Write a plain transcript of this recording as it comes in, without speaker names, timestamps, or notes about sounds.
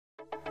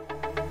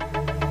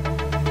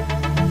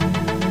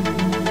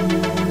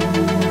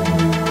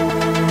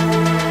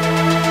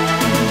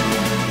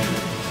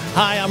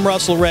I'm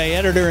Russell Ray,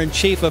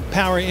 Editor-in-Chief of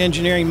Power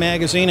Engineering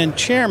Magazine and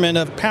Chairman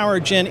of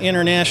PowerGen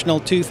International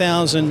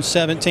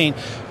 2017.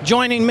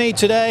 Joining me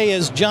today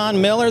is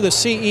John Miller, the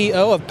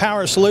CEO of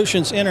Power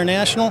Solutions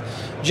International.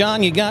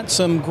 John, you got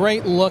some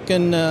great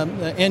looking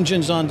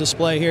engines on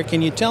display here.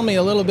 Can you tell me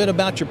a little bit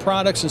about your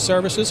products and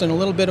services and a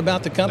little bit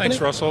about the company?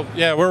 Thanks, Russell.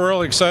 Yeah, we're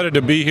really excited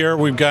to be here.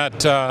 We've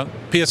got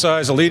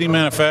PSI is a leading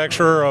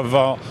manufacturer of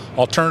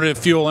alternative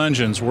fuel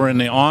engines. We're in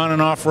the on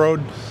and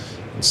off-road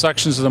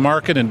sections of the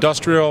market,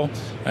 industrial,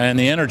 and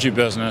the energy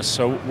business.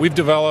 So we've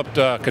developed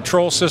a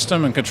control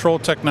system and control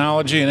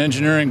technology and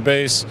engineering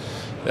base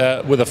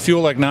with a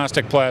fuel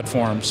agnostic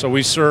platform. So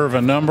we serve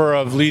a number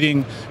of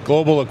leading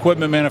global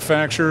equipment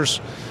manufacturers.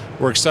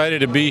 We're excited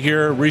to be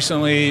here.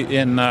 Recently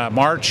in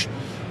March,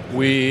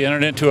 we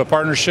entered into a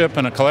partnership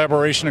and a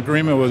collaboration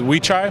agreement with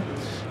Weichai,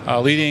 a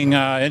leading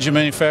engine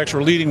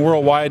manufacturer, leading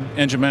worldwide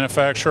engine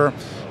manufacturer.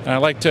 And I'd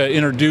like to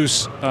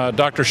introduce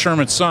Dr.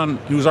 Sherman Sun,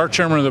 who's our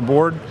chairman of the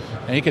board,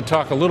 and he can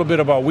talk a little bit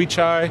about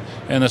Weichai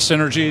and the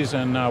synergies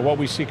and what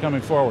we see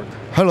coming forward.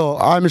 Hello,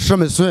 I'm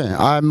Sherman Sun.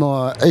 I'm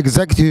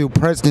Executive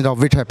President of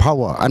Weichai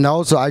Power, and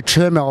also I'm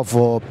Chairman of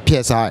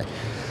PSI.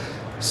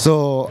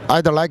 So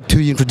I'd like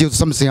to introduce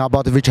something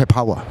about Weichai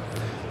Power.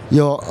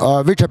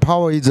 Weichai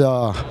Power is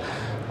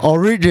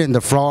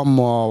originated from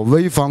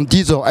Weifang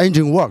diesel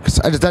engine works.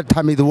 At that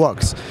time it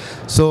works.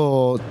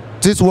 So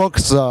this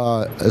works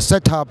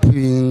set up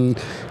in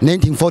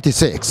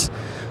 1946.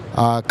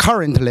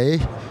 Currently,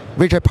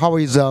 Weichai Power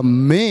is a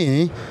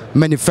main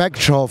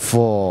manufacturer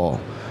for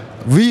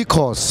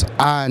vehicles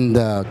and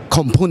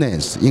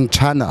components in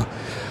China.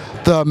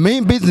 The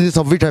main business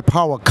of Weichai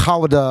Power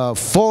covered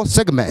 4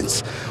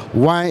 segments.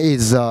 One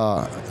is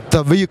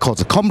the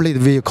vehicles, complete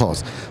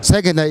vehicles.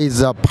 Second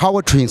is a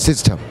powertrain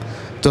system.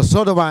 The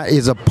third one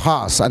is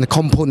parts and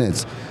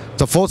components.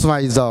 The fourth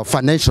one is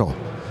financial.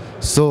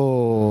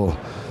 So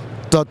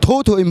the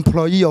total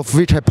employee of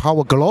Weichai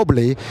Power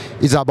globally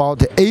is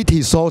about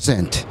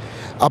 80,000,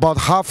 about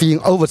half in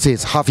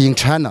overseas, half in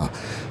China.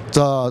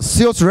 The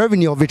sales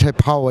revenue of Weichai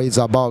Power is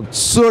about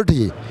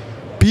 $30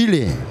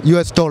 billion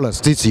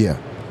this year.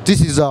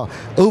 This is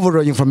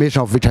overall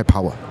information of Weichai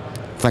Power.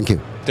 Thank you.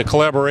 The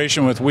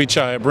collaboration with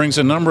Weichai brings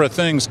a number of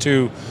things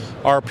to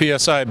our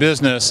PSI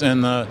business,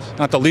 and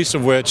not the least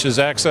of which is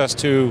access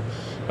to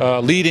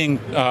leading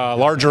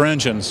larger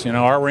engines. You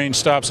know, our range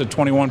stops at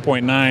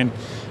 21.9,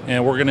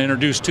 and we're going to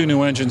introduce 2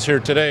 new engines here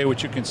today,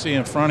 which you can see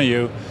in front of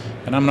you.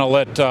 And I'm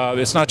going to let,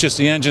 it's not just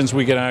the engines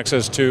we get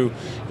access to,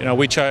 you know,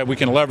 we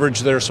can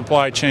leverage their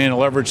supply chain and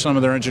leverage some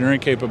of their engineering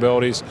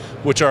capabilities,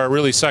 which are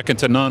really second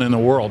to none in the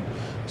world.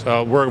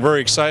 So we're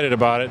very excited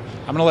about it.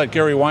 I'm going to let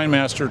Gary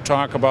Weinmaster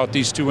talk about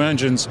these 2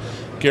 engines.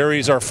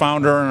 Gary's our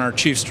founder and our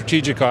chief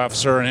strategic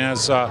officer, and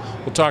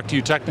we'll talk to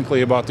you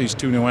technically about these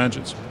 2 new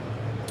engines.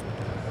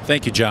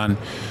 Thank you, John.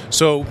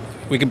 So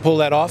we can pull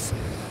that off.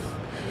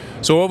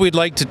 So what we'd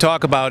like to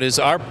talk about is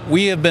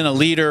we have been a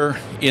leader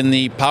in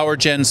the power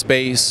gen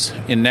space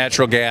in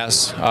natural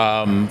gas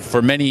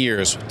for many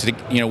years.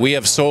 We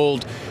have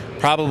sold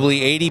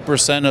probably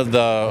 80% of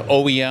the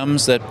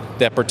OEMs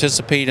that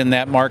participate in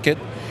that market.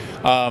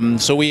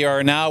 So we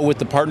are now, with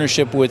the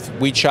partnership with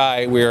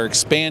Weichai, we are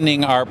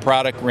expanding our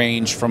product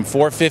range from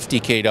 450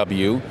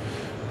 kW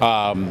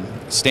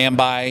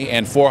standby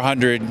and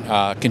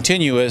 400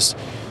 continuous.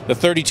 The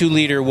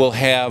 32-liter will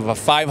have a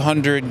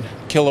 500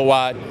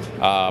 kilowatt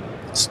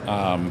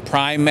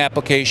prime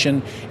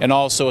application and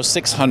also a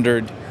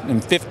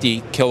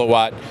 650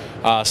 kilowatt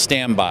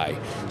standby.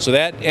 So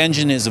that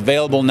engine is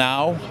available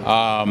now,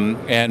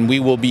 and we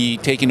will be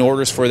taking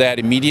orders for that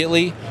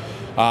immediately.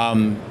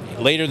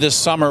 Later this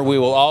summer, we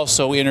will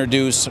also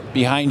introduce,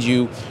 behind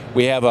you,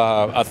 we have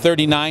a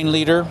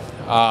 39-liter,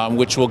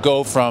 which will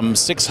go from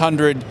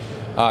 600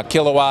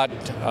 kilowatt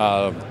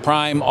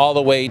prime all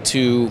the way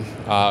to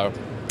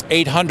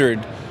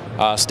 800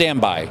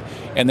 standby.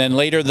 And then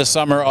later this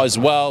summer as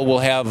well, we'll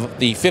have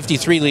the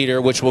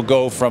 53-liter, which will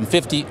go from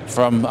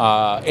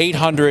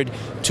 800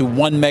 to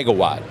 1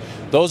 megawatt.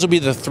 Those will be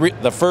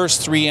the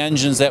first 3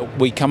 engines that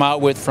we come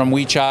out with from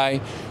Weichai.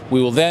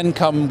 We will then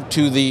come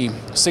to the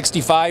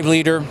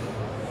 65-liter,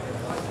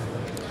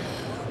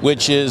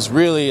 which is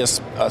really a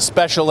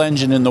special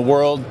engine in the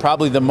world,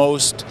 probably the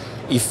most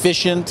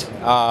efficient.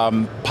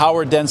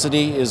 Power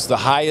density is the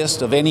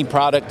highest of any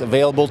product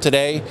available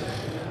today.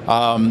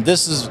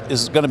 This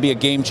is going to be a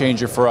game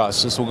changer for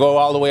us. This will go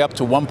all the way up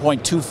to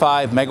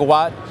 1.25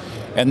 megawatt,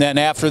 and then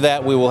after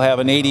that we will have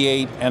an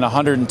 88 and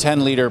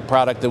 110 liter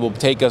product that will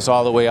take us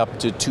all the way up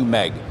to 2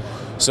 meg.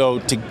 So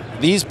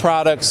these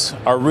products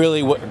are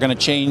really what are going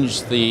to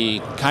change the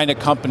kind of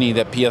company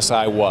that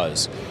PSI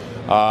was.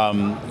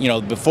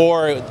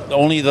 Before,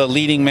 only the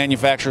leading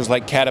manufacturers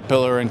like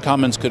Caterpillar and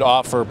Cummins could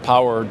offer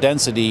power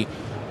density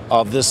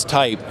of this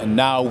type, and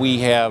now we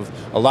have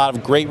a lot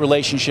of great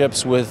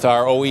relationships with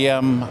our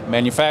OEM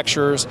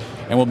manufacturers,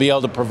 and we'll be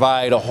able to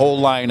provide a whole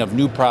line of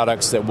new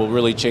products that will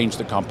really change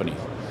the company.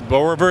 but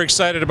we're very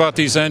excited about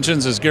these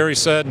engines. As Gary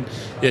said,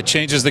 it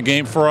changes the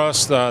game for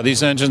us.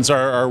 These engines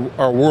are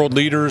world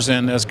leaders,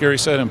 and as Gary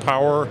said, in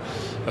power,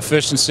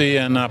 efficiency,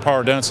 and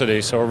power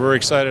density. So we're very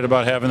excited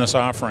about having this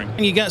offering.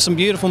 And you got some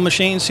beautiful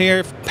machines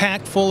here,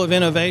 packed full of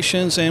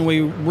innovations, and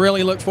we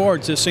really look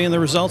forward to seeing the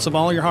results of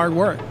all your hard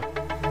work.